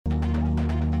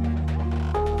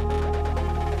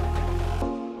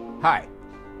Hi,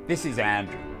 this is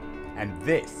Andrew, and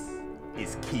this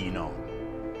is Keen On,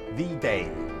 the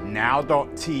daily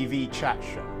Now.tv chat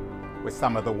show with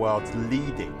some of the world's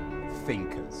leading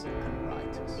thinkers and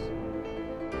writers.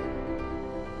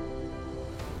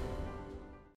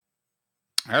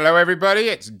 Hello, everybody.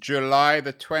 It's July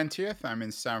the 20th. I'm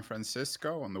in San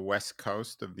Francisco on the west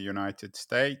coast of the United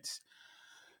States.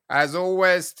 As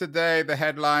always, today the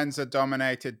headlines are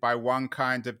dominated by one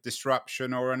kind of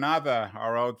disruption or another.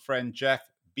 Our old friend Jeff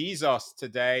Bezos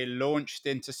today launched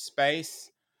into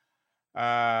space,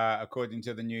 according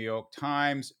to the New York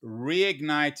Times,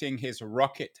 reigniting his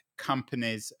rocket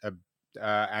company's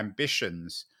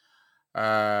ambitions.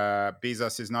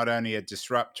 Bezos is not only a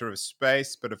disruptor of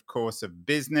space, but of course of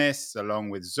business, along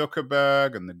with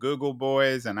Zuckerberg and the Google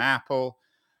boys and Apple.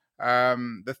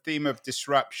 The theme of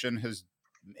disruption has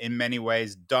in many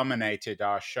ways dominated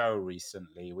our show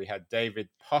recently. We had David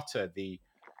Potter, the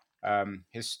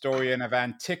historian of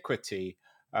antiquity,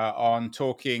 on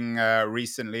talking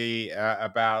recently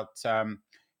about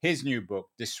his new book,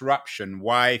 Disruption,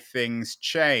 Why Things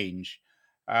Change.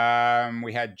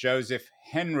 We had Joseph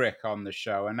Henrich on the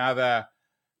show, another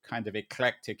kind of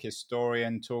eclectic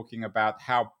historian, talking about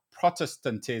how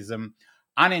Protestantism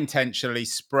unintentionally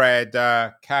spread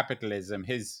capitalism.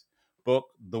 His book,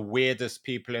 The Weirdest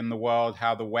People in the World,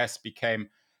 How the West Became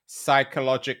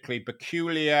Psychologically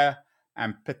Peculiar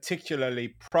and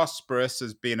Particularly Prosperous,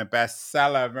 has been a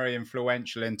bestseller, very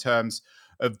influential in terms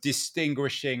of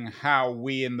distinguishing how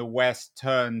we in the West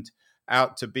turned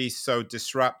out to be so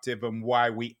disruptive and why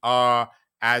we are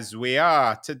as we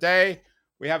are. Today,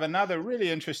 we have another really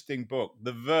interesting book,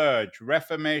 The Verge,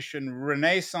 Reformation,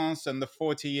 Renaissance, and the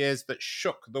 40 Years That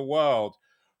Shook the World,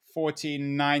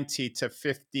 1490 to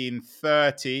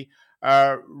 1530,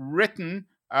 written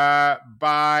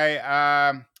by,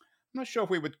 I'm not sure if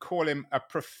we would call him a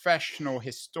professional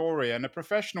historian, a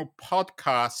professional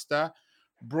podcaster,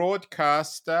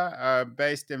 broadcaster,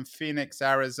 based in Phoenix,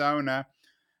 Arizona.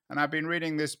 And I've been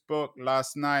reading this book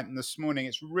last night and this morning.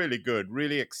 It's really good,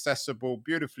 really accessible,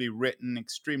 beautifully written,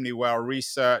 extremely well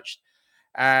researched.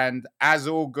 And as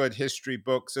all good history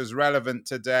books, as relevant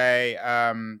today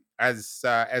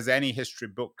as any history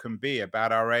book can be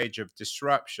about our age of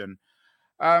disruption.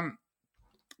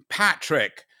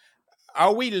 Patrick,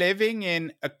 are we living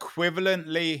in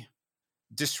equivalently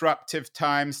disruptive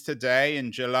times today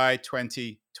in July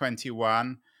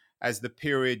 2021 as the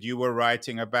period you were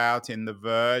writing about in The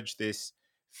Verge, this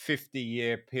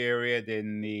 50-year period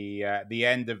in the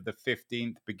end of the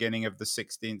 15th, beginning of the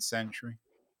 16th century?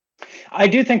 I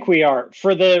do think we are,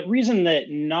 for the reason that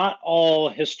not all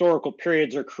historical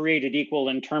periods are created equal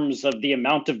in terms of the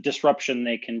amount of disruption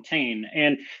they contain.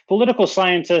 And political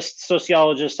scientists,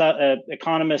 sociologists,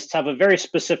 economists have a very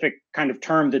specific kind of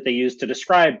term that they use to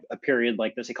describe a period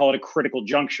like this. They call it a critical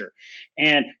juncture.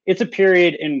 And it's a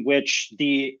period in which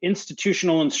the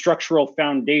institutional and structural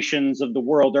foundations of the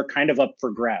world are kind of up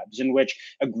for grabs, in which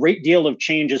a great deal of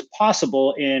change is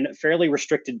possible in fairly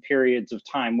restricted periods of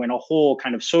time, when a whole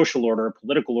kind of social order,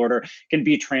 political order can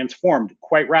be transformed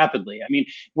quite rapidly. I mean,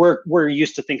 we're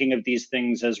used to thinking of these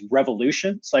things as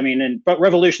revolutions. But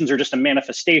revolutions are just a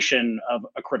manifestation of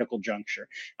a critical juncture.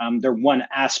 They're one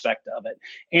aspect of it.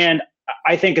 And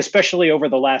I think especially over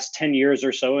the last 10 years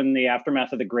or so in the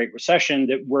aftermath of the Great Recession,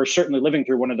 that we're certainly living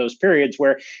through one of those periods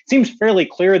where it seems fairly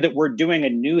clear that we're doing a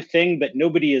new thing, but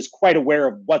nobody is quite aware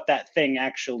of what that thing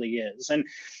actually is. And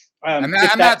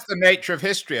that's the nature of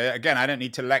history. Again, I don't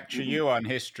need to lecture you on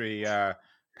history,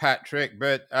 Patrick,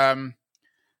 but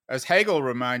as Hegel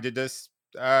reminded us,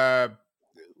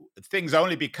 things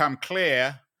only become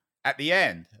clear at the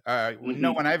end.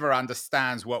 No one ever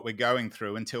understands what we're going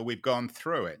through until we've gone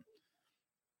through it.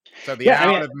 So the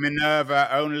Owl of Minerva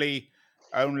only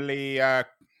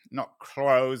not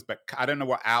crows, but I don't know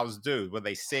what owls do. Will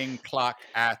they sing, cluck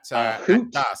at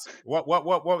dusk? What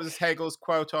was Hegel's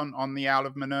quote on the Owl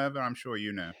of Minerva? I'm sure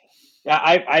you know.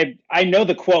 I know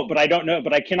the quote, but I don't know,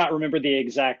 but I cannot remember the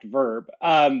exact verb.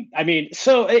 Hegel's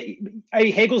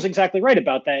exactly right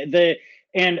about that.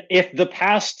 And if the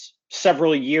past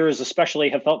several years, especially,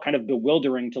 have felt kind of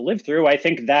bewildering to live through, I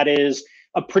think that is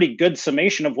a pretty good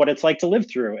summation of what it's like to live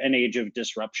through an age of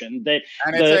disruption.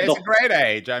 It's a great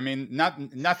age. I mean,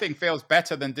 nothing feels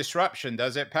better than disruption,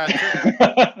 does it, Patrick?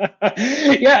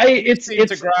 You seem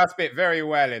to grasp it very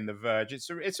well in The Verge.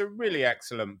 It's a really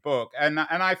excellent book, and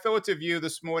I thought of you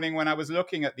this morning when I was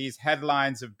looking at these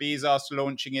headlines of Bezos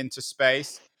launching into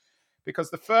space, because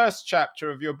the first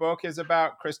chapter of your book is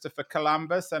about Christopher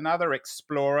Columbus, another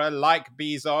explorer like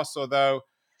Bezos, although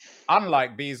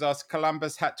unlike Bezos,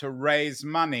 Columbus had to raise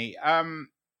money.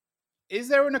 Is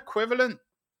there an equivalent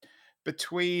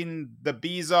between the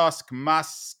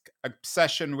Bezos-Musk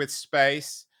obsession with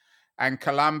space and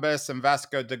Columbus and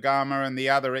Vasco da Gama and the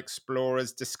other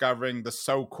explorers discovering the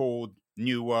so-called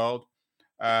New World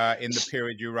in the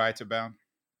period you write about?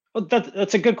 Well,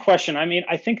 that's a good question. I mean,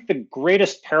 I think the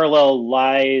greatest parallel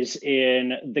lies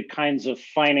in the kinds of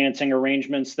financing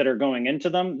arrangements that are going into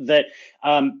them. That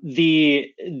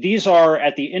these are,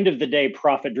 at the end of the day,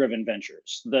 profit-driven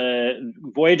ventures. The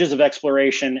voyages of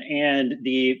exploration and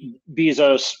the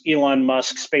Bezos, Elon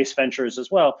Musk space ventures as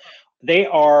well. These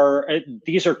are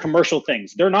commercial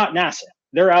things. They're not NASA.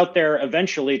 They're out there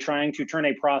eventually trying to turn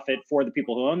a profit for the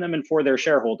people who own them and for their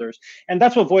shareholders. And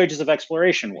that's what voyages of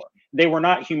exploration were. They were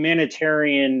not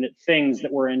humanitarian things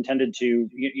that were intended to,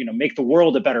 make the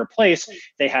world a better place.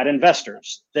 They had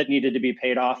investors that needed to be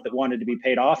paid off, that wanted to be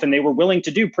paid off, and they were willing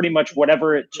to do pretty much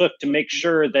whatever it took to make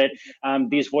sure that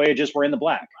these voyages were in the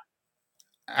black.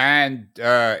 And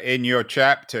in your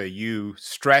chapter, you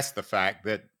stress the fact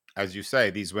that, as you say,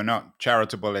 these were not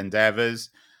charitable endeavors.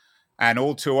 And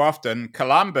all too often,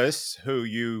 Columbus, who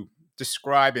you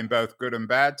describe in both good and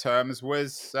bad terms,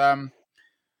 was an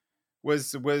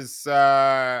enthusiast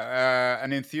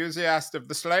of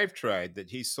the slave trade. That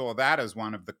he saw that as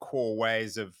one of the core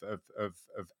ways of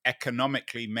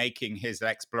economically making his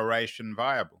exploration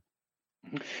viable.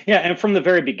 Yeah, and from the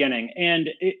very beginning. And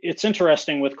it's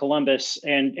interesting with Columbus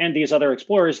and these other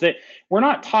explorers that we're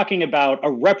not talking about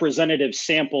a representative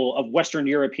sample of Western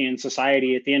European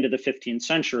society at the end of the 15th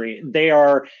century. They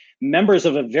are members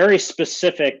of a very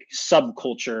specific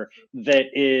subculture that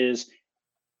is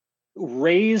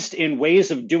raised in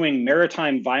ways of doing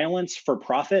maritime violence for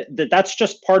profit. That's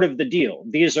just part of the deal.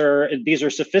 These are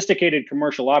sophisticated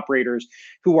commercial operators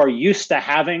who are used to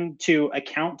having to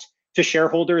account to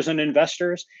shareholders and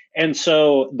investors. And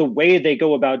so the way they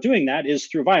go about doing that is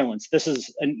through violence. This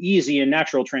is an easy and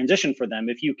natural transition for them.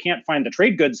 If you can't find the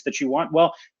trade goods that you want,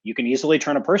 well, you can easily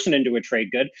turn a person into a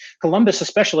trade good. Columbus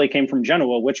especially came from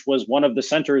Genoa, which was one of the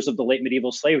centers of the late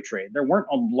medieval slave trade. There wasn't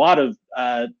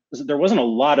a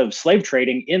lot of slave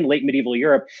trading in late medieval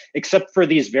Europe, except for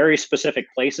these very specific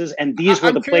places. And these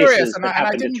were the places that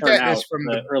happened to turn out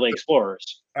the early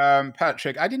explorers.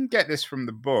 Patrick, I didn't get this from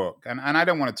the book, and I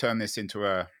don't want to turn this into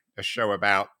a show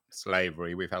about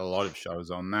slavery. We've had a lot of shows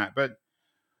on that, but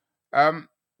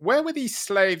where were these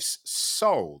slaves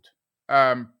sold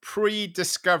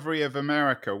pre-discovery of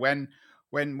America? When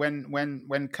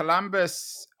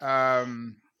Columbus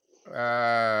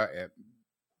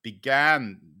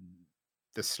began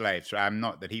the slave trade,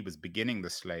 not that he was beginning the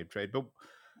slave trade, but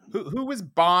who was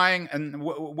buying, and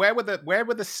where were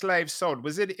the slaves sold?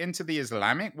 Was it into the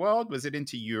Islamic world? Was it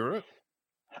into Europe?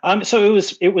 So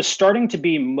it was starting to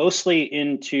be mostly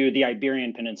into the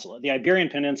Iberian Peninsula. The Iberian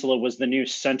Peninsula was the new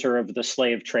center of the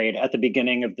slave trade at the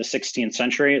beginning of the 16th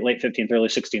century, late 15th, early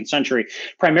 16th century,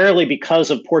 primarily because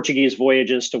of Portuguese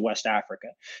voyages to West Africa.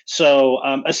 So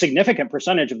a significant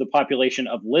percentage of the population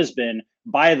of Lisbon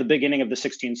by the beginning of the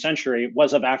 16th century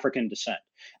was of African descent.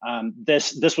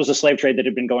 This was a slave trade that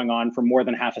had been going on for more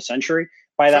than half a century.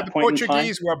 By that point in time,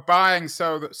 Portuguese were buying.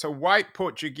 So white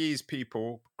Portuguese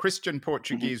people, Christian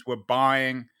Portuguese, were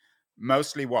buying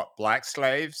mostly what, black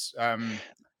slaves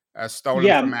stolen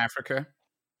from Africa.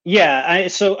 Yeah,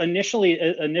 so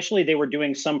initially they were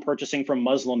doing some purchasing from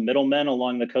Muslim middlemen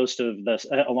along the coast of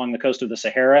the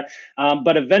Sahara,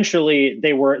 but eventually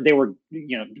they were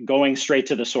going straight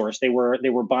to the source. They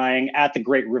were buying at the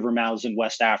great river mouths in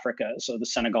West Africa, so the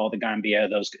Senegal, the Gambia,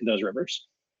 those rivers.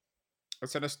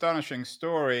 It's an astonishing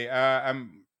story.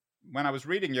 When I was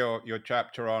reading your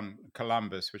chapter on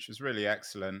Columbus, which was really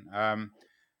excellent,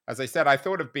 as I said, I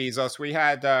thought of Bezos. We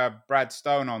had Brad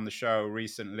Stone on the show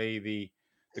recently, the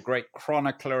great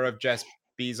chronicler of Jeff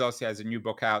Bezos. He has a new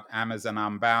book out, Amazon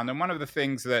Unbound. And one of the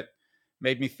things that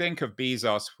made me think of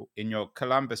Bezos in your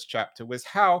Columbus chapter was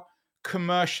how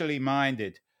commercially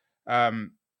minded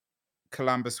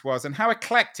Columbus was and how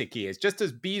eclectic he is. Just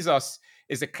as Bezos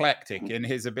is eclectic in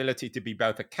his ability to be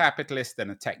both a capitalist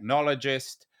and a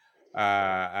technologist,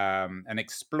 an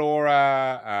explorer,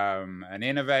 an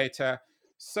innovator.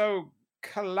 So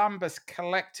Columbus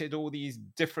collected all these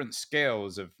different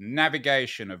skills of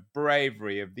navigation, of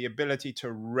bravery, of the ability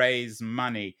to raise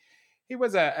money. He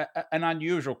was an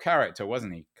unusual character,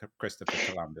 wasn't he,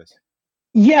 Christopher Columbus?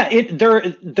 Yeah,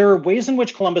 there are ways in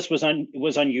which Columbus was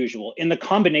unusual in the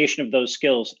combination of those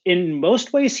skills. In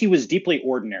most ways, he was deeply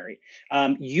ordinary.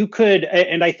 You could,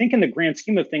 and I think in the grand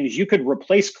scheme of things, you could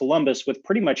replace Columbus with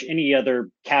pretty much any other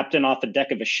captain off the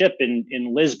deck of a ship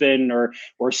in Lisbon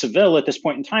or Seville at this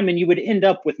point in time, and you would end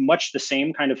up with much the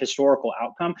same kind of historical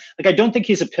outcome. Like I don't think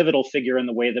he's a pivotal figure in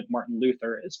the way that Martin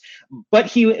Luther is, but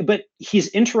he's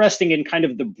interesting in kind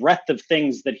of the breadth of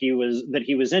things that he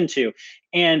was into.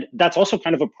 And that's also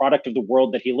kind of a product of the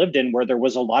world that he lived in, where there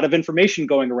was a lot of information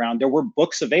going around. There were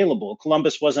books available.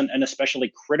 Columbus wasn't an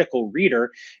especially critical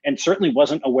reader and certainly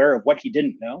wasn't aware of what he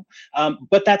didn't know.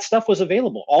 But that stuff was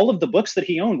available. All of the books that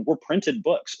he owned were printed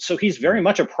books. So he's very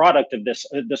much a product of this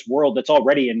world that's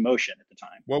already in motion at the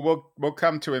time. Well, we'll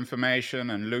come to information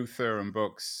and Luther and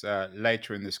books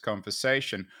later in this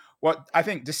conversation. What I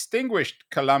think distinguished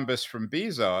Columbus from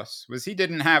Bezos was he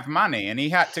didn't have money, and he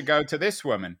had to go to this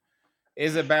woman,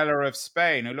 Isabella of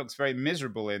Spain, who looks very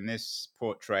miserable in this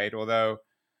portrait. Although,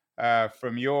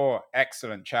 from your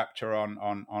excellent chapter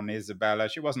on Isabella,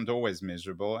 she wasn't always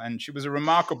miserable, and she was a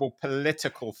remarkable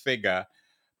political figure,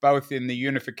 both in the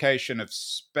unification of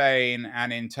Spain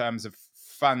and in terms of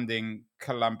funding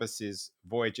Columbus's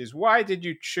voyages. Why did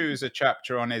you choose a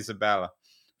chapter on Isabella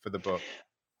for the book?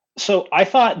 So I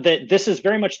thought that this is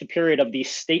very much the period of the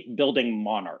state building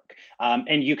monarch.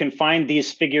 And you can find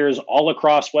these figures all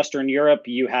across Western Europe.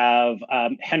 You have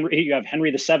Henry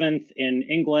VII in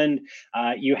England.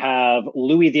 You have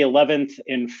Louis XI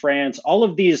in France. All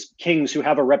of these kings who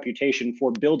have a reputation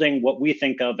for building what we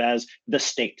think of as the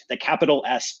state, the capital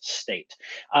S state.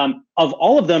 Of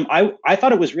all of them, I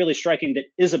thought it was really striking that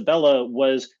Isabella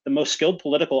was the most skilled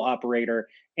political operator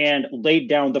and laid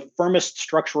down the firmest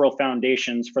structural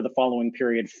foundations for the following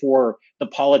period for the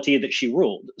polity that she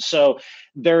ruled. So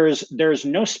there's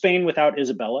no Spain without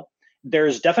Isabella.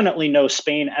 There's definitely no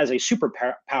Spain as a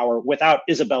superpower without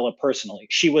Isabella personally.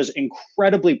 She was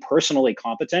incredibly personally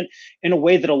competent in a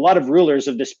way that a lot of rulers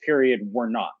of this period were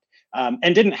not,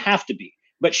 and didn't have to be.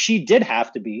 But she did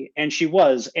have to be, and she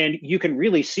was. And you can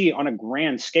really see on a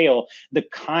grand scale the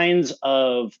kinds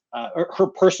of her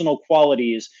personal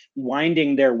qualities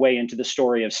winding their way into the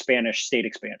story of Spanish state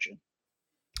expansion.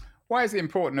 Why is it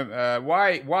important?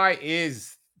 Why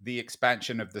is the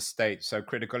expansion of the state so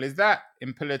critical? Is that,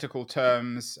 in political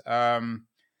terms,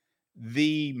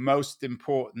 the most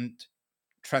important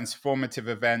transformative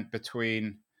event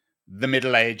between the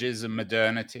Middle Ages and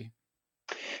modernity?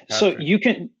 So you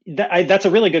can that's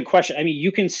a really good question. I mean,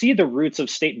 you can see the roots of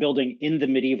state building in the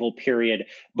medieval period,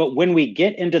 but when we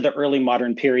get into the early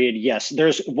modern period, yes,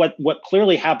 there's what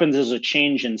clearly happens is a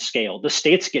change in scale. The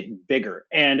states get bigger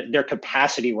and their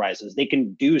capacity rises. They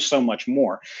can do so much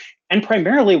more. And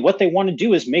primarily what they want to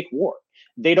do is make war.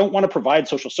 They don't want to provide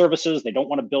social services. They don't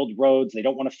want to build roads. They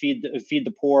don't want to feed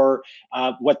the poor.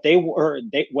 What they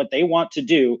want to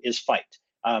do is fight,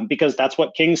 because that's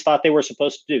what kings thought they were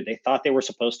supposed to do. They thought they were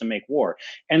supposed to make war.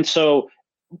 And so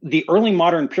the early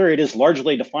modern period is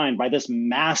largely defined by this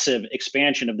massive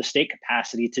expansion of the state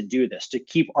capacity to do this, to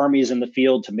keep armies in the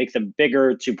field, to make them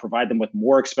bigger, to provide them with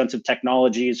more expensive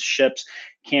technologies, ships,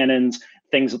 cannons,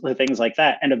 things like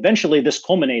that. And eventually this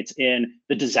culminates in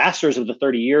the disasters of the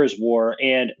 30 Years' War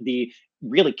and the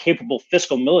really capable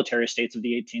fiscal military states of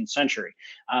the 18th century.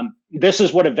 This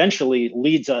is what eventually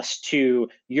leads us to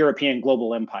European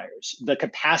global empires. The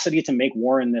capacity to make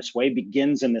war in this way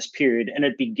begins in this period, and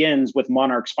it begins with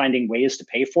monarchs finding ways to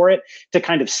pay for it, to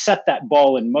kind of set that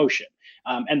ball in motion.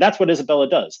 And that's what Isabella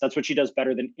does. That's what she does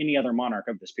better than any other monarch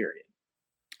of this period.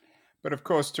 But of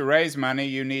course, to raise money,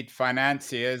 you need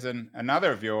financiers. And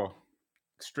another of your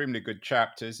extremely good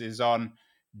chapters is on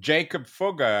Jacob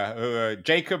Fugger,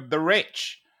 Jacob the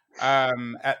Rich.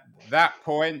 At that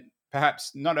point,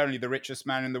 perhaps not only the richest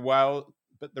man in the world,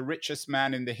 but the richest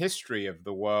man in the history of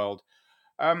the world.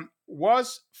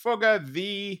 Was Fugger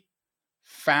the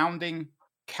founding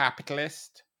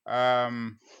capitalist,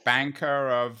 banker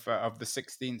of the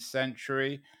 16th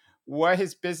century? Were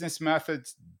his business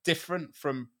methods different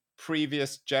from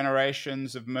previous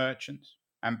generations of merchants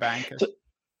and bankers? So,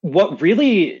 what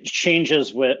really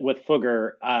changes with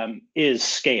Fugger is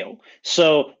scale.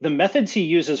 So the methods he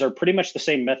uses are pretty much the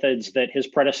same methods that his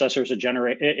predecessors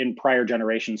in prior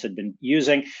generations had been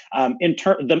using.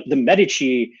 The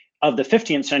Medici of the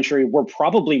 15th century were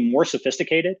probably more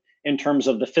sophisticated in terms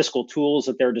of the fiscal tools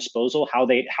at their disposal, how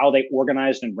they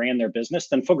organized and ran their business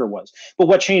than Fugger was. But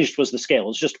what changed was the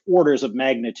scale. It's just orders of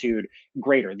magnitude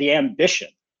greater. The ambition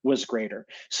was greater.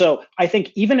 So I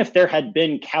think even if there had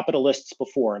been capitalists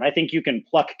before, and I think you can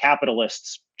pluck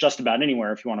capitalists just about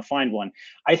anywhere if you want to find one,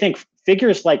 I think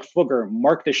figures like Fugger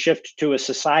mark the shift to a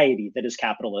society that is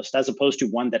capitalist as opposed to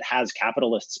one that has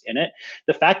capitalists in it.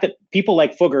 The fact that people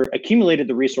like Fugger accumulated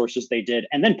the resources they did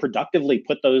and then productively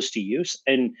put those to use,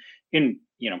 and in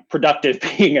productive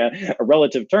being a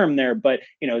relative term there, but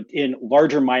in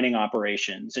larger mining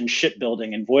operations and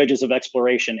shipbuilding and voyages of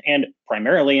exploration, and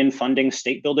primarily in funding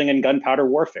state building and gunpowder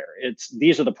warfare.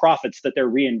 These are the profits that they're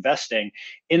reinvesting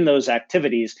in those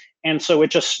activities. And so it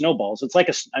just snowballs. It's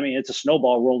a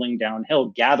snowball rolling downhill,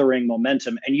 gathering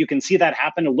momentum. And you can see that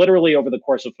happen literally over the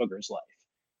course of Fugger's life.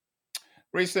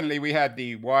 Recently, we had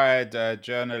the Wired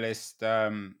journalist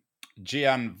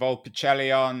Gian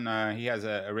Volpicelli on. He has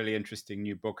a really interesting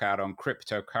new book out on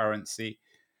cryptocurrency,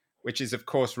 which is, of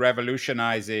course,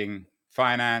 revolutionizing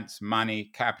finance,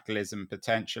 money, capitalism,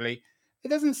 potentially. There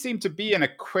doesn't seem to be an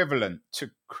equivalent to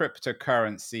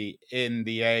cryptocurrency in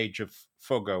the age of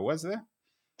Fugger, was there?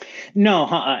 No,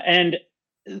 and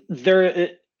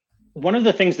one of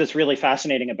the things that's really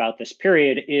fascinating about this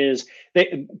period is that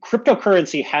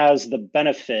cryptocurrency has the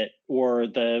benefit or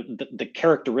the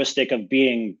characteristic of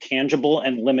being tangible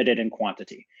and limited in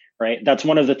quantity, right? That's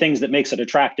one of the things that makes it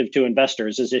attractive to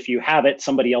investors, is if you have it,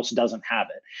 somebody else doesn't have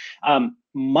it.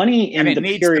 Money in the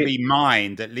needs period to be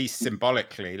mined, at least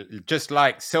symbolically, just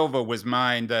like silver was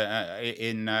mined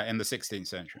in the 16th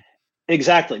century.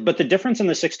 Exactly. But the difference in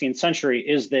the 16th century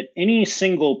is that any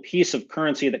single piece of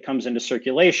currency that comes into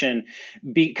circulation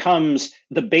becomes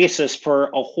the basis for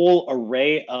a whole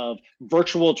array of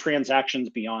virtual transactions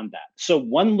beyond that. So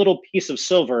one little piece of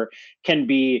silver can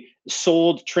be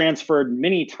sold, transferred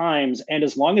many times, and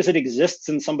as long as it exists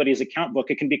in somebody's account book,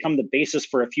 it can become the basis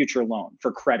for a future loan,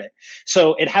 for credit.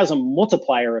 So it has a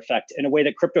multiplier effect in a way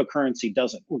that cryptocurrency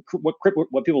doesn't.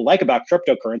 What people like about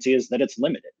cryptocurrency is that it's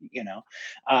limited,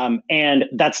 and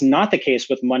that's not the case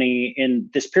with money in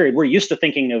this period. We're used to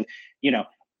thinking of,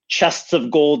 chests of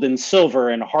gold and silver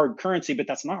and hard currency, but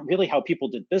that's not really how people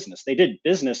did business. They did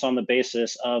business on the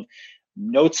basis of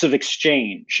notes of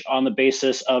exchange, on the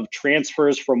basis of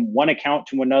transfers from one account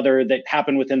to another that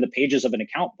happen within the pages of an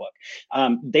account book.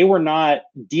 They were not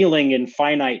dealing in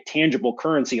finite, tangible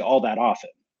currency all that often.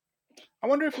 I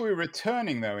wonder if we're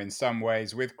returning, though, in some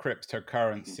ways with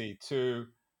cryptocurrency to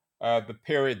the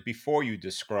period before you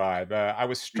describe. I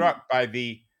was struck by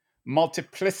the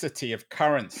multiplicity of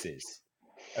currencies,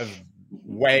 of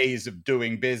ways of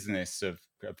doing business, of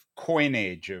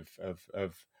coinage, of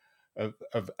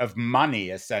money,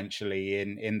 essentially,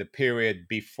 in the period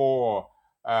before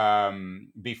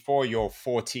your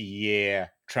 40-year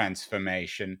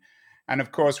transformation. And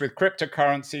of course, with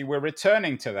cryptocurrency, we're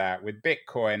returning to that with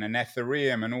Bitcoin and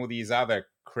Ethereum and all these other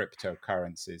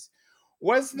cryptocurrencies.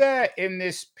 Was there in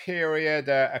this period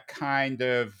a kind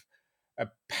of a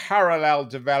parallel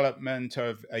development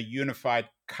of a unified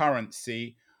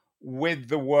currency with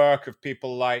the work of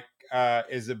people like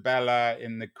Isabella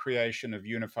in the creation of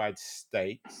unified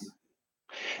states?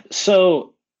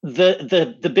 So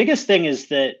the biggest thing is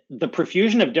that the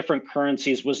profusion of different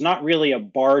currencies was not really a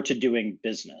bar to doing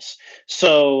business.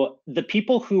 So the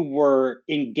people who were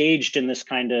engaged in this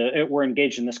kind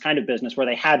of business, where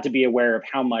they had to be aware of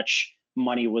how much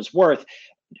money was worth,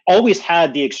 always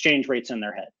had the exchange rates in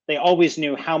their head. They always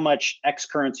knew how much X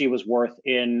currency was worth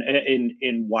in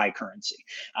Y currency.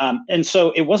 And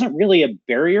so it wasn't really a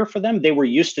barrier for them. They were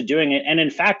used to doing it. And in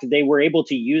fact, they were able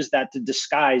to use that to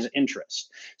disguise interest.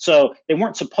 So they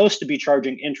weren't supposed to be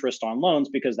charging interest on loans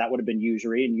because that would have been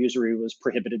usury, and usury was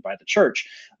prohibited by the church.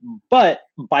 But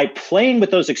by playing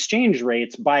with those exchange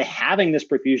rates, by having this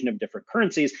profusion of different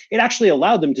currencies, it actually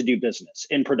allowed them to do business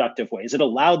in productive ways. It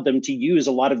allowed them to use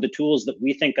a lot of the tools that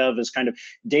we think of as kind of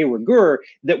de rigueur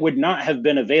that would not have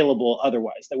been available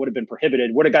otherwise, that would have been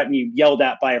prohibited, would have gotten you yelled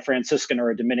at by a Franciscan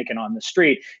or a Dominican on the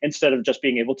street, instead of just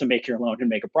being able to make your loan and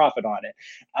make a profit on it.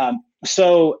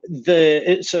 So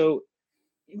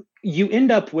you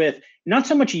end up with not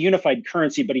so much a unified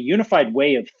currency, but a unified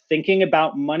way of thinking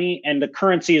about money, and the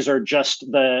currencies are just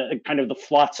the kind of the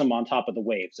flotsam on top of the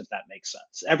waves, if that makes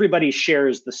sense. Everybody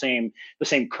shares the same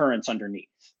currents underneath.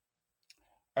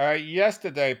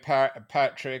 Yesterday,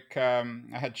 Patrick, I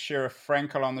had Shira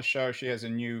Frenkel on the show. She has a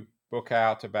new book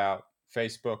out about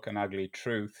Facebook, An Ugly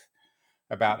Truth,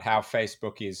 about how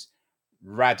Facebook is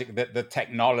radical, that the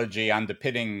technology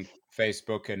underpinning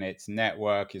Facebook and its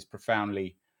network is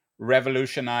profoundly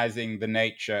revolutionizing the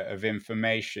nature of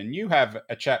information. You have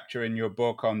a chapter in your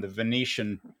book on the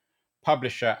Venetian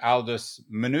publisher Aldus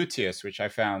Manutius, which I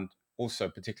found also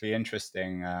particularly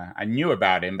interesting. I knew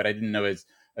about him, but I didn't know as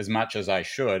much as I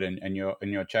should, and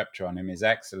your chapter on him is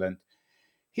excellent.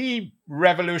 He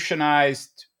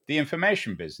revolutionized the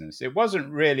information business. It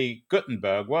wasn't really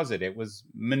Gutenberg, was it? It was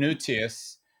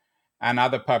Manutius. and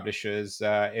other publishers,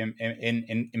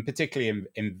 in particularly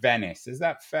in Venice. Is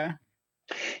that fair?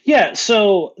 Yeah,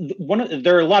 so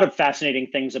there are a lot of fascinating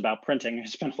things about printing. I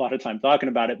spent a lot of time talking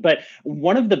about it, but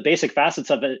one of the basic facets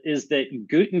of it is that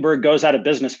Gutenberg goes out of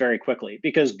business very quickly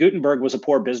because Gutenberg was a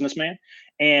poor businessman,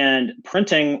 and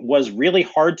printing was really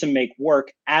hard to make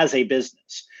work as a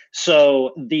business.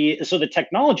 So the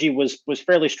technology was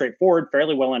fairly straightforward,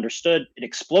 fairly well understood. It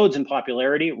explodes in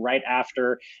popularity right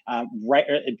after, right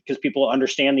because people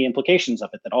understand the implications of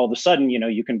it. That all of a sudden,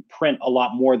 you can print a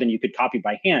lot more than you could copy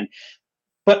by hand.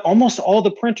 But almost all the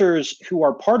printers who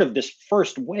are part of this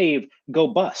first wave go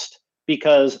bust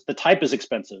because the type is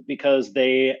expensive, because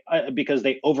they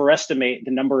overestimate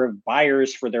the number of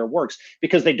buyers for their works,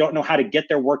 because they don't know how to get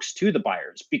their works to the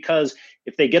buyers, because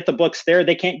if they get the books there,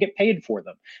 they can't get paid for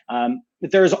them.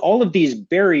 There's all of these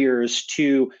barriers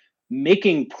to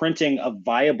making printing a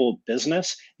viable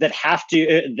business that have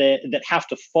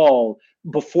to fall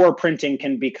before printing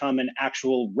can become an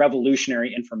actual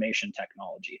revolutionary information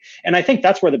technology. And I think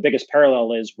that's where the biggest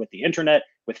parallel is with the internet,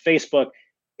 with Facebook.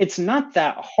 It's not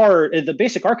that hard. The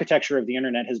basic architecture of the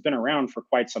internet has been around for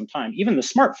quite some time. Even the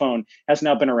smartphone has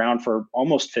now been around for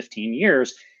almost 15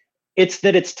 years. It's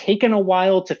that it's taken a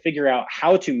while to figure out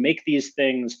how to make these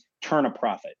things turn a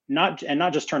profit, not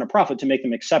just turn a profit, to make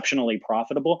them exceptionally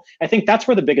profitable. I think that's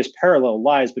where the biggest parallel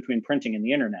lies between printing and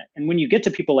the internet. And when you get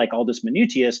to people like Aldus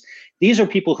Manutius, these are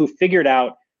people who figured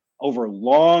out over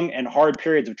long and hard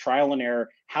periods of trial and error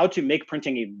how to make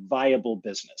printing a viable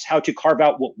business, how to carve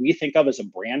out what we think of as a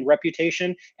brand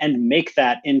reputation and make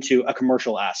that into a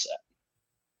commercial asset.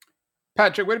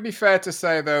 Patrick, would it be fair to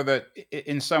say, though, that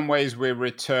in some ways we're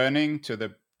returning to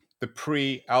the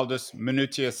pre-Aldus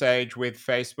Manutius age with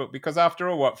Facebook? Because after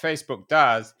all, what Facebook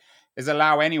does is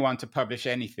allow anyone to publish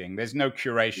anything. There's no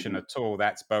curation at all.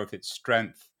 That's both its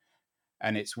strength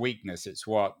and its weakness. It's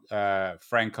what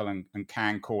Frenkel and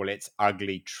Can call its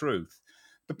ugly truth.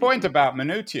 The point about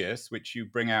Manutius, which you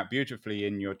bring out beautifully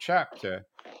in your chapter,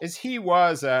 is he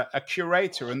was a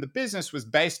curator, and the business was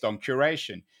based on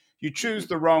curation. You choose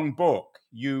the wrong book,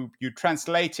 you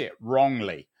translate it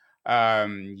wrongly,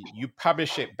 you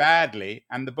publish it badly,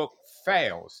 and the book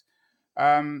fails.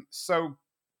 So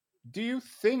do you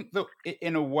think that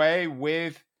in a way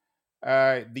with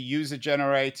the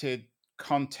user-generated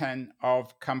content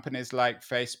of companies like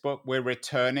Facebook, we're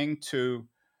returning to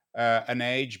an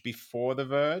age before The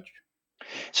Verge?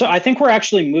 So I think we're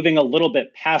actually moving a little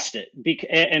bit past it,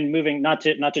 and moving not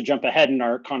to jump ahead in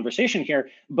our conversation here,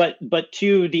 but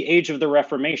to the age of the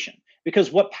Reformation.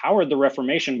 Because what powered the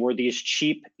Reformation were these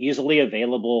cheap, easily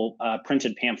available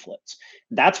printed pamphlets.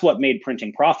 That's what made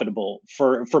printing profitable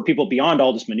for people beyond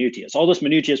Aldus Manutius. Aldus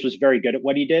Manutius was very good at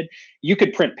what he did. You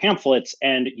could print pamphlets,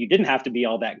 and you didn't have to be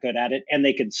all that good at it, and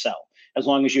they could sell as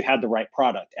long as you had the right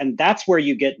product. And that's where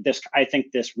you get this, I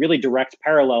think, this really direct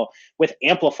parallel with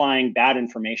amplifying bad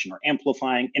information or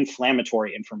amplifying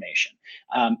inflammatory information.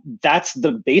 That's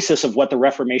the basis of what the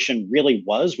Reformation really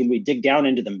was. When we dig down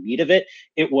into the meat of it,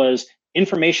 it was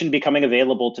information becoming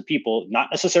available to people, not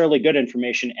necessarily good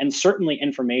information, and certainly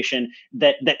information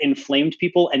that inflamed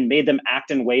people and made them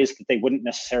act in ways that they wouldn't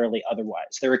necessarily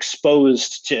otherwise. They're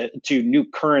exposed to new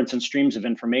currents and streams of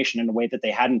information in a way that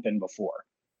they hadn't been before.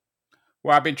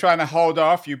 Well, I've been trying to hold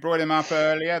off. You brought him up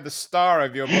earlier, the star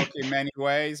of your book in many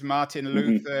ways, Martin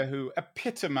Luther, who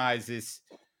epitomizes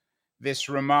this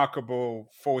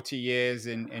remarkable 40 years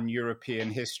in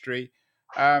European history.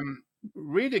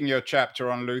 Reading your chapter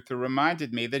on Luther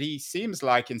reminded me that he seems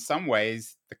like, in some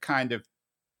ways, the kind of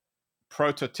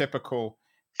prototypical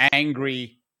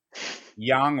angry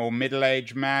young or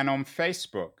middle-aged man on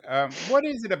Facebook. What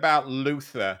is it about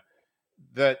Luther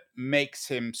that makes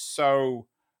him so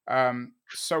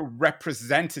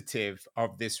representative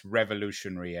of this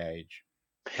revolutionary age,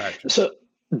 Patrick? So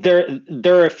there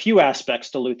are a few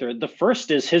aspects to Luther. The first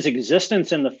is his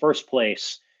existence in the first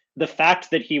place. The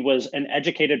fact that he was an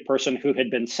educated person who had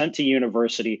been sent to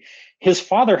university. His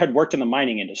father had worked in the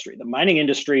mining industry. The mining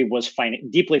industry was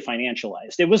deeply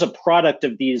financialized. It was a product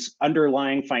of these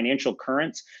underlying financial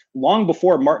currents long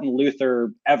before Martin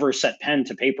Luther ever set pen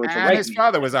to paper to write. His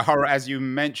father was a horror, as you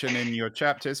mentioned in your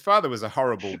chapter. His father was a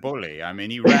horrible bully. I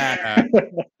mean, he ran.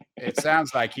 It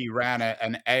sounds like he ran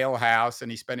an ale house,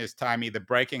 and he spent his time either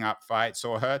breaking up fights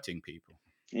or hurting people.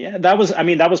 Yeah, that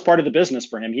was part of the business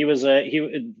for him. He was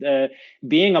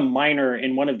being a miner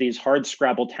in one of these hard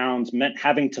scrabble towns meant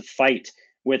having to fight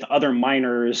with other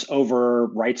miners over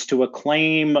rights to a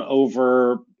claim,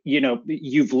 over,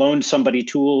 you've loaned somebody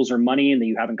tools or money and that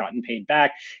you haven't gotten paid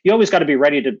back. You always got to be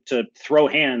ready to throw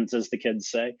hands, as the kids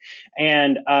say.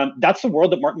 And that's the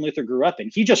world that Martin Luther grew up in.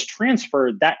 He just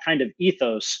transferred that kind of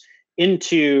ethos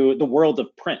into the world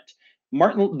of print.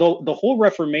 The whole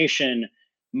Reformation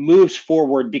moves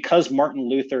forward because Martin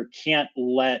Luther can't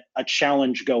let a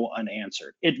challenge go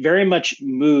unanswered. It very much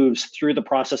moves through the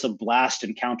process of blast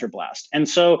and counterblast. And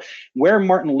so where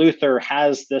Martin Luther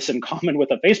has this in common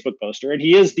with a Facebook poster, and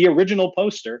he is the original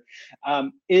poster,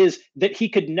 is that he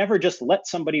could never just let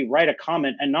somebody write a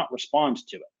comment and not respond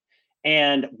to it.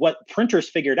 And what printers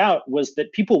figured out was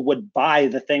that people would buy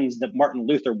the things that Martin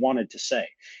Luther wanted to say.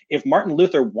 If Martin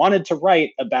Luther wanted to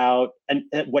write about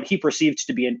what he perceived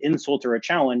to be an insult or a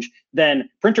challenge, then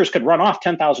printers could run off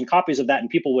 10,000 copies of that and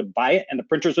people would buy it and the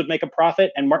printers would make a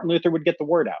profit and Martin Luther would get the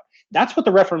word out. That's what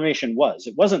the Reformation was.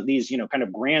 It wasn't these, kind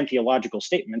of grand theological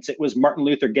statements. It was Martin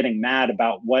Luther getting mad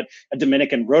about what a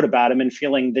Dominican wrote about him and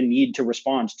feeling the need to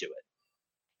respond to it.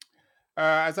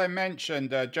 As I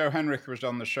mentioned, Joe Henrich was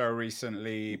on the show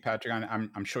recently. Patrick,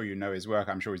 I'm sure you know his work.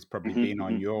 I'm sure he's probably been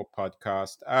on your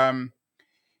podcast.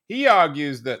 He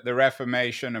argues that the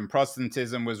Reformation and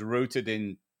Protestantism was rooted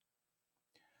in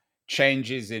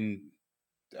changes in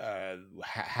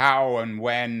how and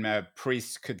when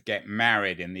priests could get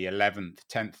married in the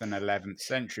 10th and 11th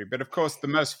century. But of course, the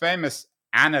most famous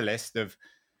analyst of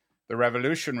the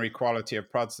revolutionary quality of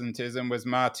Protestantism was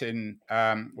Max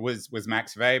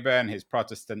Weber and his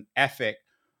Protestant ethic.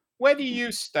 Where do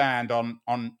you stand on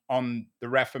the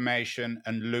Reformation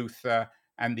and Luther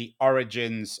and the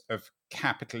origins of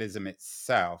capitalism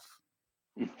itself?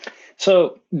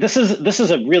 So this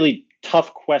is a really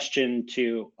tough question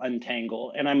to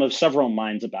untangle, and I'm of several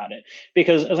minds about it.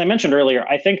 Because as I mentioned earlier,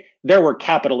 I think there were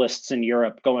capitalists in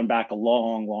Europe going back a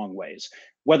long, long ways.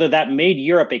 Whether that made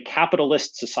Europe a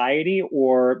capitalist society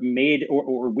or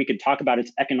we could talk about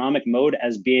its economic mode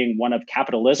as being one of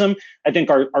capitalism, I think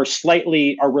are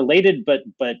related,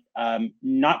 but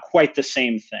not quite the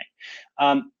same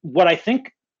thing. What I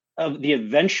think of the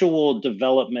eventual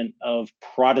development of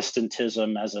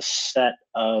Protestantism as a set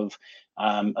of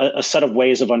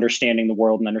ways of understanding the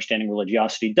world and understanding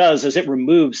religiosity does is it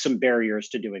removes some barriers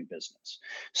to doing business.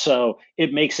 So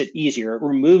it makes it easier. It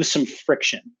removes some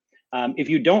friction. If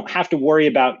you don't have to worry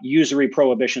about usury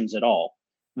prohibitions at all,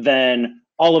 then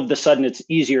all of a sudden it's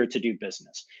easier to do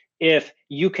business. If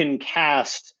you can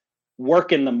cast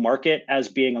work in the market as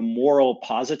being a moral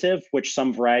positive, which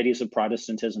some varieties of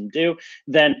Protestantism do,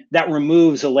 then that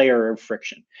removes a layer of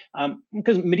friction.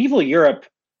 Because medieval Europe,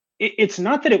 it's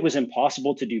not that it was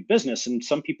impossible to do business, and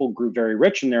some people grew very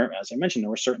rich, and there, as I mentioned, there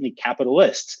were certainly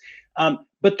capitalists,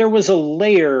 but there was a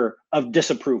layer of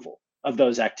disapproval of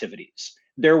those activities.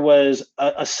 There was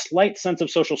a slight sense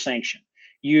of social sanction.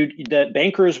 The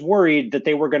bankers worried that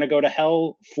they were going to go to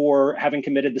hell for having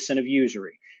committed the sin of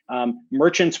usury.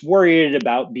 Merchants worried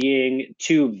about being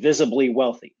too visibly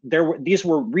wealthy. These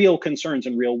were real concerns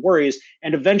and real worries.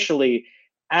 And eventually,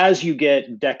 as you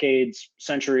get decades,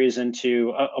 centuries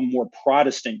into a more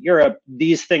Protestant Europe,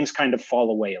 these things kind of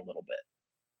fall away a little bit.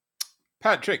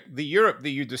 Patrick, the Europe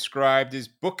that you described is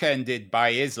bookended by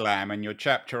Islam, and your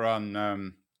chapter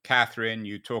on Catherine,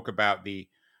 you talk about the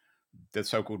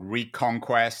so-called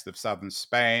reconquest of southern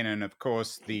Spain, and of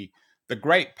course the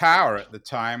great power at the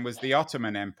time was the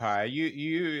Ottoman Empire.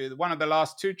 You one of the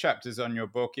last two chapters on your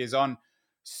book is on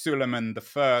Suleiman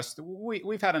I.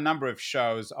 We've had a number of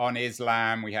shows on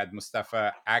Islam. We had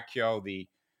Mustafa Akyol, the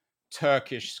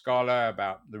Turkish scholar,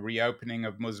 about the reopening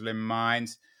of Muslim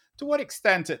minds. To what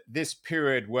extent at this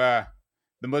period were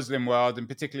the Muslim world, and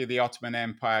particularly the Ottoman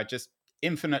Empire, just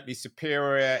infinitely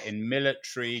superior in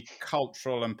military,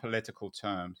 cultural, and political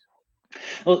terms?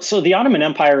 Well, so the Ottoman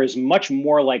Empire is much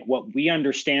more like what we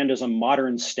understand as a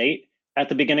modern state at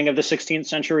the beginning of the 16th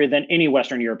century than any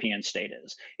Western European state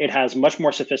is. It has much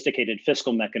more sophisticated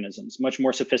fiscal mechanisms, much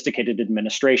more sophisticated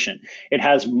administration. It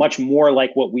has much more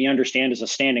like what we understand as a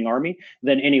standing army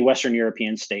than any Western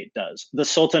European state does. The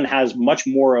Sultan has much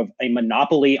more of a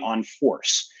monopoly on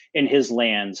force in his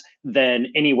lands than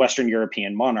any Western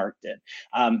European monarch did.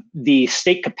 The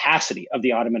state capacity of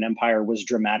the Ottoman Empire was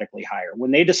dramatically higher.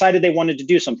 When they decided they wanted to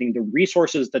do something, the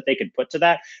resources that they could put to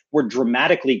that were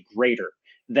dramatically greater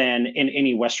than in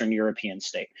any Western European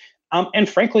state. And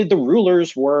frankly, the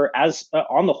rulers were,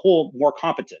 on the whole, more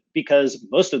competent because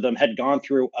most of them had gone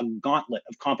through a gauntlet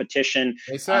of competition.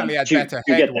 They certainly had better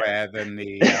headwear than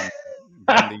the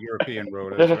European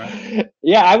rulers, right?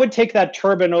 Yeah, I would take that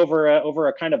turban over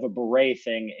a kind of a beret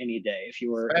thing any day if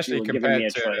you were giving me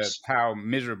a choice. How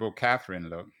miserable Catherine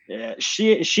looked. Yeah,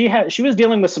 she was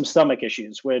dealing with some stomach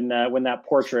issues when that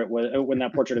portrait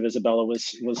of Isabella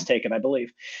was taken, I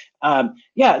believe.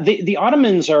 The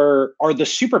Ottomans are the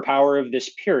superpower of this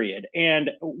period,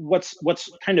 and what's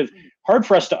kind of hard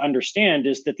for us to understand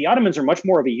is that the Ottomans are much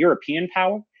more of a European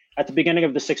power at the beginning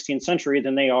of the 16th century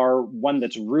than they are one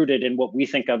that's rooted in what we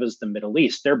think of as the Middle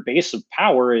East. Their base of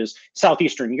power is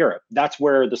Southeastern Europe. That's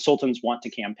where the sultans want to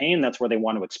campaign. That's where they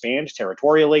want to expand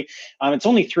territorially. It's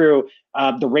only through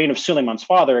the reign of Suleiman's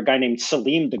father, a guy named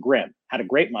Selim the Grim, had a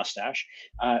great mustache,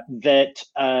 that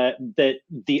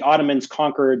the Ottomans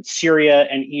conquered Syria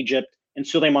and Egypt. In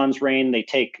Suleiman's reign, they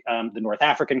take the North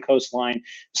African coastline.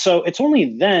 So it's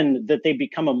only then that they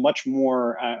become a much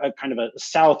more a kind of a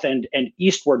south and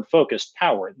eastward focused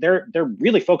power. They're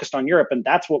really focused on Europe, and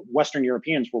that's what Western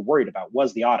Europeans were worried about,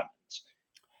 was the Ottomans.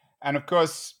 And of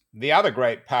course, the other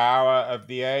great power of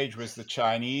the age was the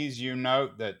Chinese. You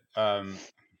note that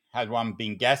had one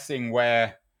been guessing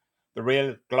where the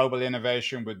real global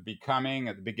innovation would be coming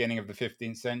at the beginning of the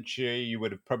 15th century, you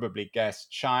would have probably guessed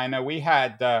China. We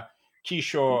had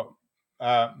Kishore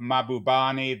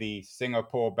Mahbubani, the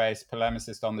Singapore-based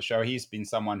polemicist, on the show. He's been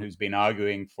someone who's been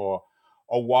arguing for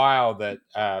a while that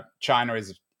China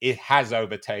has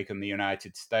overtaken the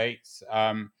United States.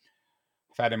 I've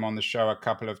had him on the show a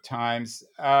couple of times.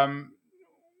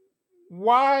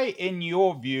 Why, in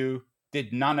your view,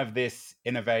 did none of this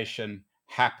innovation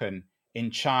happen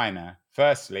in China?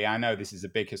 Firstly, I know this is a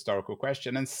big historical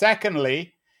question. And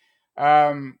secondly,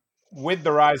 with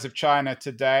the rise of China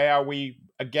today, are we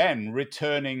again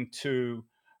returning to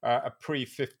a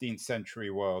pre-15th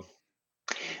century world?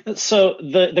 So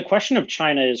the question of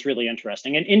China is really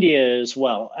interesting, and India as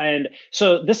well. And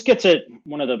so this gets at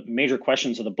one of the major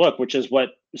questions of the book, which is what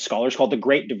scholars call the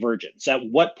Great Divergence. At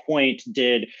what point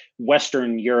did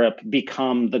Western Europe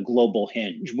become the global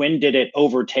hinge? When did it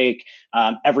overtake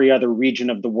every other region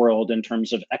of the world in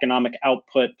terms of economic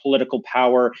output, political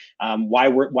power?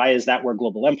 Why is that where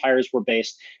global empires were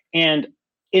based? And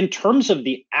in terms of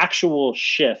the actual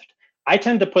shift, I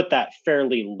tend to put that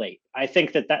fairly late. I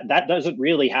think that doesn't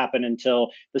really happen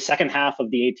until the second half of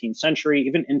the 18th century,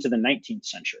 even into the 19th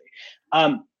century.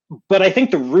 But I think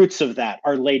the roots of that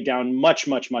are laid down much,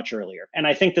 much, much earlier. And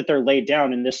I think that they're laid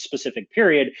down in this specific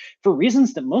period for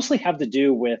reasons that mostly have to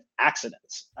do with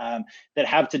accidents, that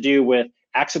have to do with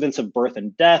accidents of birth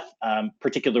and death,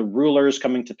 particular rulers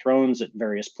coming to thrones at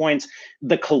various points,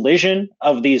 the collision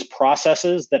of these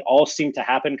processes that all seem to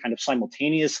happen kind of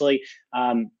simultaneously,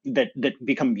 that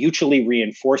become mutually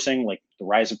reinforcing, like the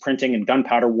rise of printing and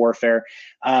gunpowder warfare.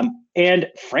 And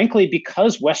frankly,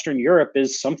 because Western Europe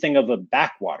is something of a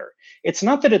backwater, it's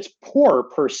not that it's poor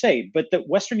per se, but that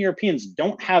Western Europeans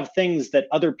don't have things that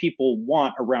other people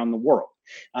want around the world.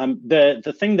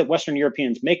 The thing that Western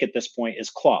Europeans make at this point is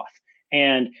cloth.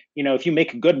 And if you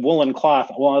make good woolen cloth,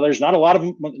 well, there's not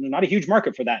a huge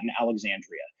market for that in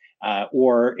Alexandria,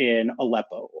 or in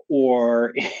Aleppo,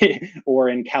 or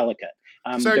in Calicut.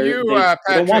 So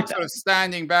Patrick, sort of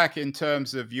standing back in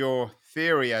terms of your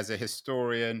theory as a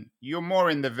historian, you're more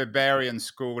in the Weberian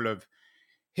school of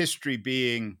history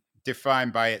being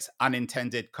defined by its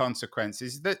unintended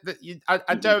consequences.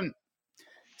 I don't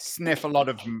sniff a lot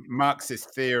of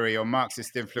Marxist theory or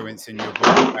Marxist influence in your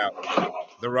book about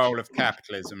the role of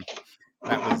capitalism.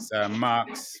 That was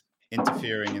Marx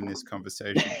interfering in this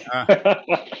conversation.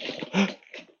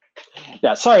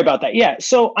 Yeah, sorry about that. Yeah,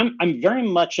 so I'm very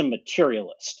much a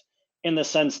materialist in the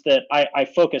sense that I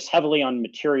focus heavily on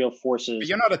material forces. But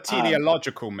you're not a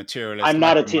teleological materialist. I'm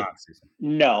not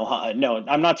no,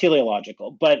 I'm not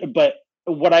teleological. But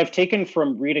what I've taken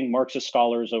from reading Marxist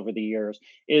scholars over the years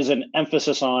is an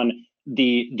emphasis on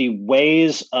the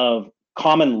ways of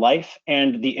common life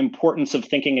and the importance of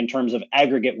thinking in terms of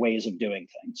aggregate ways of doing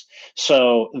things.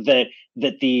 So that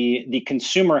the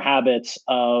consumer habits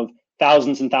of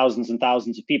thousands and thousands and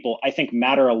thousands of people, I think,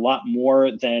 matter a lot more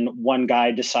than one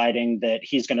guy deciding that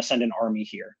he's going to send an army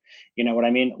here. You know what I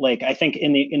mean? Like, I think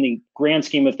in the grand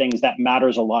scheme of things, that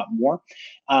matters a lot more.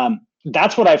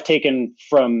 That's what I've taken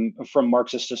from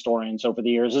Marxist historians over the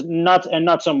years,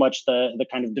 not so much the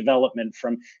kind of development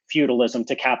from feudalism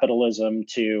to capitalism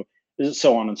to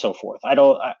so on and so forth. I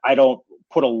don't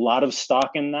put a lot of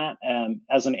stock in that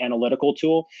as an analytical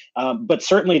tool, but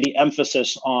certainly the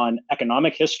emphasis on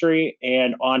economic history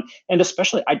and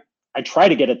especially I try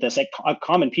to get at this at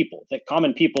common people. That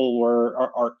common people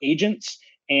are agents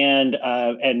and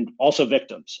also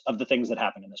victims of the things that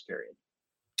happen in this period.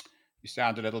 You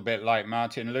sound a little bit like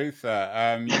Martin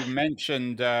Luther. You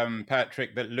mentioned,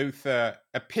 Patrick, that Luther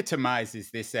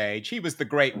epitomizes this age. He was the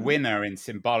great winner in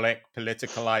symbolic,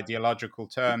 political, ideological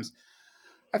terms.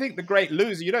 I think the great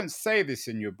loser, you don't say this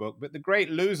in your book, but the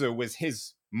great loser was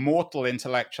his mortal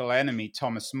intellectual enemy,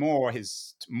 Thomas More.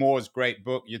 More's great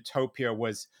book, Utopia,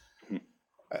 was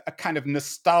a kind of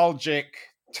nostalgic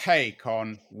take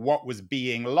on what was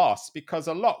being lost, because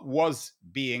a lot was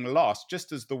being lost,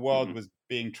 just as the world was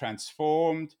being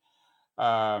transformed.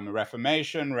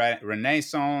 Reformation,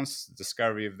 Renaissance,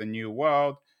 discovery of the New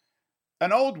World.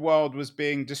 An old world was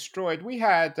being destroyed. We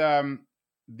had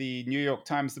the New York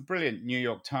Times, the brilliant New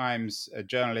York Times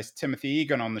journalist Timothy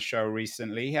Egan on the show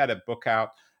recently. He had a book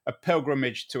out, A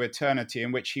Pilgrimage to Eternity,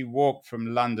 in which he walked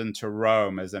from London to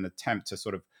Rome as an attempt to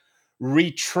sort of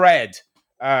retread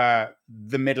the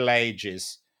Middle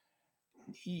Ages.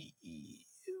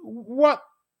 What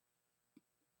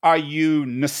are you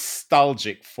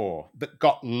nostalgic for that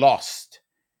got lost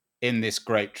in this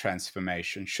great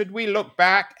transformation? Should we look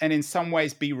back and in some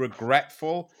ways be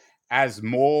regretful, as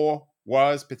more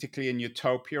was, particularly in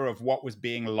Utopia, of what was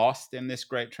being lost in this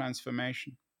great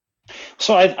transformation?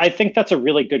 So I think that's a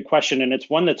really good question, and it's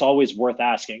one that's always worth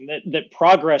asking. That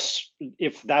progress,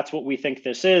 if that's what we think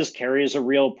this is, carries a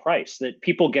real price. That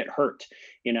people get hurt.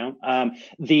 I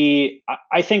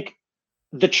think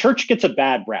the church gets a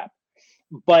bad rap,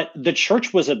 but the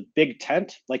church was a big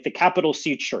tent, like the capital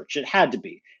C church. It had to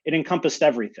be. It encompassed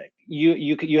everything.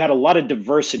 You had a lot of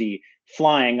diversity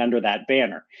flying under that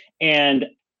banner, and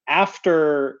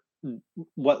after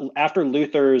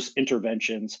Luther's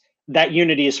interventions, that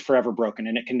unity is forever broken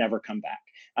and it can never come back.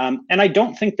 And I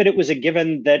don't think that it was a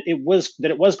given that it was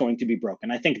going to be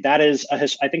broken. I think I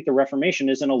think the Reformation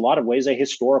is in a lot of ways a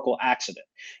historical accident.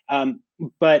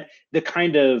 But the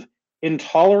kind of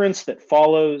intolerance that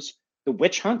follows, the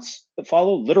witch hunts that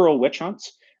follow, literal witch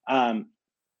hunts,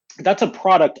 that's a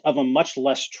product of a much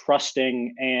less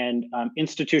trusting and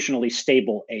institutionally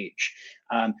stable age.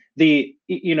 And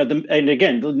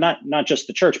again, not just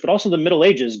the church, but also the Middle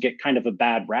Ages get kind of a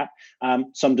bad rap.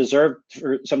 Some deserved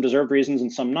for some deserved reasons,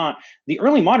 and some not. The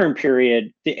early modern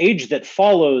period, the age that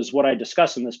follows what I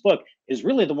discuss in this book, is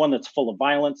really the one that's full of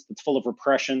violence, that's full of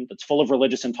repression, that's full of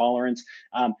religious intolerance,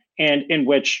 and in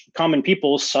which common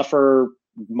people suffer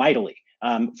mightily.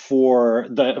 For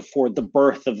the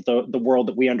birth of the world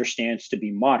that we understand to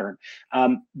be modern.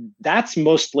 That's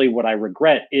mostly what I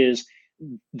regret, is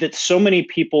that so many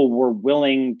people were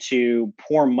willing to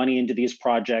pour money into these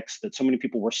projects, that so many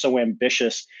people were so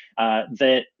ambitious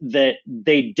that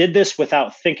they did this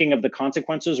without thinking of the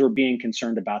consequences or being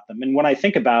concerned about them. And when I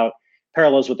think about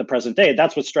parallels with the present day,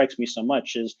 that's what strikes me so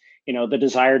much, is the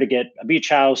desire to get a beach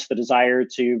house, the desire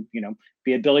to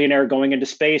be a billionaire going into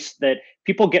space, that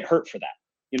people get hurt for that.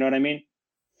 You know what I mean?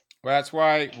 Well, that's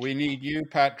why we need you,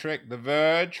 Patrick. The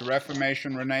Verge,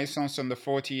 Reformation, Renaissance, and the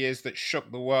 40 Years That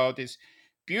Shook the World is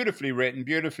beautifully written,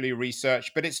 beautifully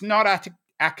researched, but it's not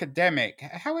academic.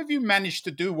 How have you managed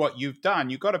to do what you've done?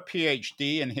 You got a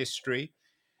PhD in history,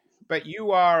 but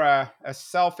you are a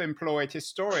self-employed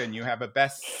historian. You have a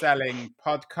best-selling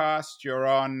podcast. You're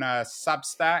on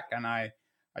Substack, and I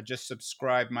just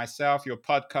subscribed myself. Your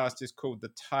podcast is called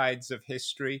The Tides of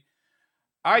History.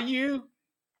 Are you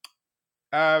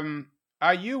a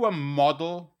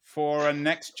model for a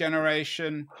next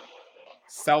generation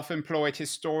self-employed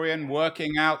historian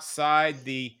working outside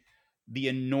the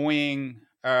annoying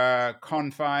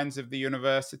confines of the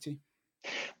university?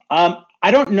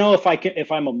 I don't know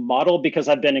if I'm a model, because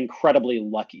I've been incredibly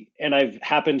lucky and I've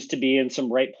happened to be in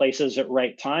some right places at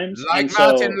right times. Like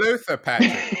Martin Luther,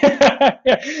 Patrick.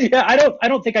 Yeah, I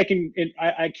don't think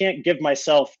I can't give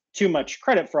myself too much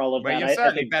credit for all of that. But you're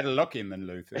certainly better looking than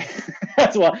Luther.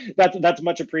 That's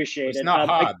much appreciated. It's not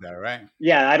hard though, right?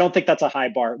 Yeah, I don't think that's a high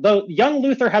bar. Though young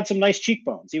Luther had some nice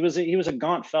cheekbones. He was a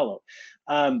gaunt fellow.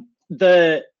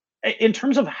 In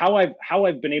terms of how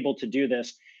I've been able to do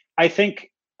this, I think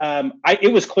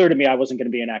it was clear to me I wasn't going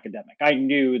to be an academic. I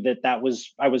knew that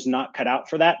I was not cut out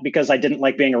for that, because I didn't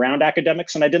like being around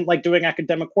academics and I didn't like doing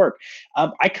academic work.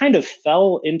 I kind of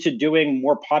fell into doing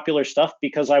more popular stuff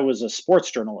because I was a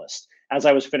sports journalist. As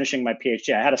I was finishing my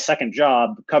PhD, I had a second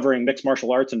job covering mixed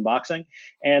martial arts and boxing.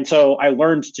 And so I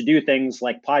learned to do things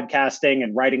like podcasting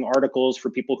and writing articles for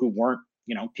people who weren't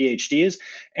PhDs.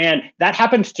 And that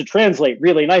happened to translate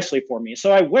really nicely for me.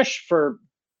 So I wish for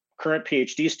current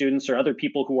PhD students or other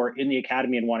people who are in the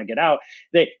academy and want to get out,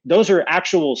 those are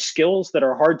actual skills that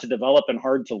are hard to develop and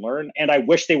hard to learn. And I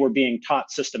wish they were being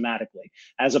taught systematically,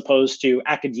 as opposed to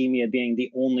academia being the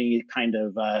only kind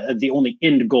of the only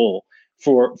end goal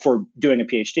for doing a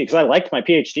PhD. Because I liked my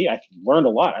PhD, I learned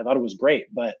a lot, I thought it was great,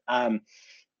 but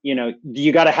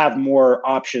you got to have more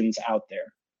options out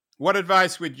there. What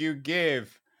advice would you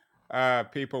give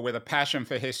people with a passion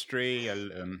for history,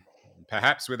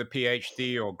 perhaps with a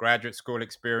PhD or graduate school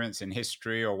experience in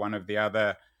history or one of the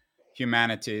other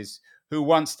humanities, who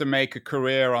wants to make a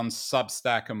career on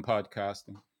Substack and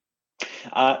podcasting?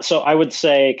 So I would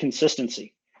say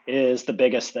consistency. is the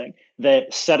biggest thing.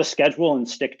 That set a schedule and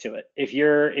stick to it. If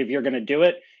you're going to do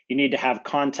it, you need to have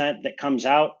content that comes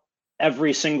out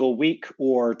every single week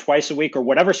or twice a week or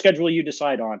whatever schedule you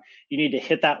decide on. You need to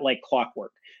hit that like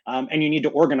clockwork, and you need to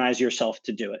organize yourself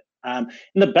to do it. And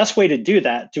the best way to do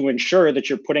that, to ensure that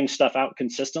you're putting stuff out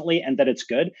consistently and that it's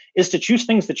good, is to choose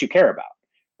things that you care about,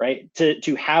 right?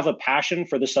 To have a passion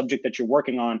for the subject that you're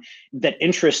working on that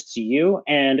interests you,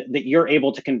 and that you're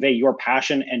able to convey your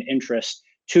passion and interest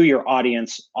to your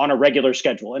audience on a regular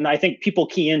schedule. And I think people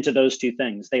key into those two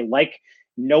things. They like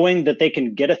knowing that they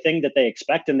can get a thing that they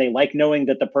expect, and they like knowing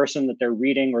that the person that they're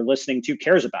reading or listening to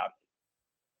cares about it.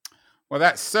 Well,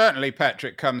 that certainly,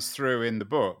 Patrick, comes through in the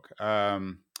book.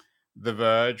 The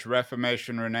Verge,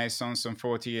 Reformation, Renaissance, and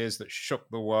 40 Years That Shook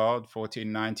the World,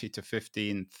 1490 to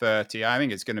 1530. I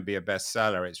think it's going to be a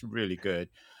bestseller. It's really good.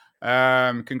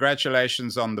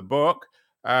 Congratulations on the book.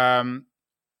 What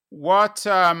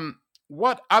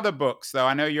other books, though?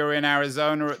 I know you're in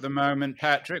Arizona at the moment,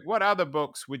 Patrick. What other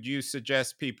books would you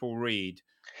suggest people read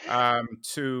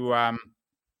to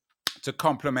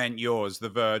complement yours, The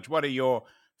Verge? What are your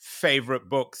favorite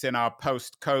books in our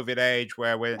post-COVID age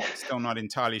where we're still not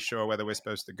entirely sure whether we're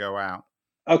supposed to go out?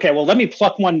 Okay, well, let me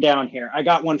pluck one down here. I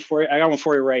got one for you. I got one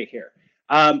for you right here.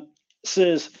 This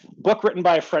is a book written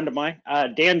by a friend of mine,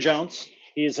 Dan Jones.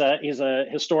 He's a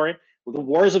historian. The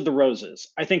Wars of the Roses.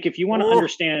 I think if you want to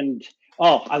understand,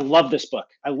 I love this book.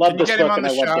 I love this book. Can you get him on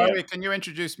the show? Can you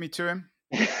introduce me to him?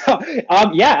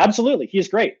 Yeah, absolutely. He's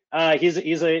great.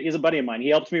 He's a buddy of mine. He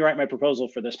helped me write my proposal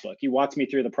for this book. He walked me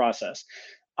through the process.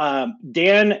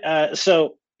 Dan,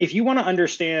 so if you want to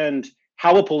understand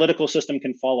how a political system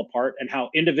can fall apart and how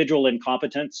individual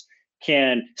incompetence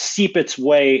can seep its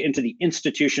way into the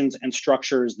institutions and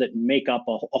structures that make up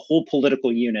a whole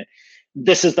political unit,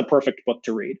 this is the perfect book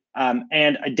to read.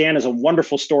 And Dan is a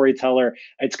wonderful storyteller.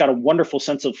 It's got a wonderful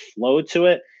sense of flow to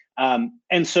it.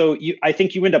 And so I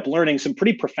think you end up learning some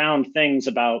pretty profound things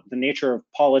about the nature of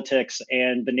politics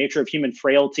and the nature of human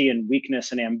frailty and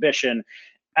weakness and ambition,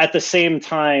 at the same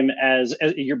time as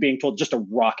you're being told just a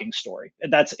rocking story.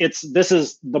 This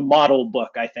is the model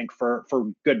book, I think, for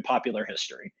good popular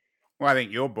history. Well, I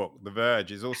think your book, The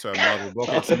Verge, is also a model book.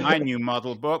 It's my new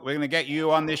model book. We're going to get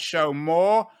you on this show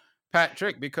more,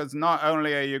 Patrick, because not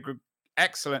only are you an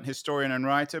excellent historian and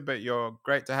writer, but you're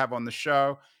great to have on the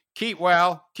show. Keep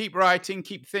well, keep writing,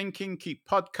 keep thinking, keep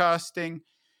podcasting,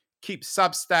 keep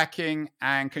substacking,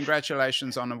 and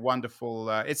congratulations on a wonderful,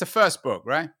 it's a first book,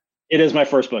 right? It is my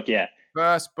first book, yeah.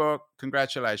 First book,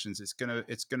 congratulations. It's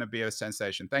gonna be a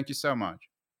sensation. Thank you so much.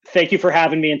 Thank you for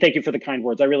having me, and thank you for the kind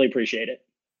words. I really appreciate it.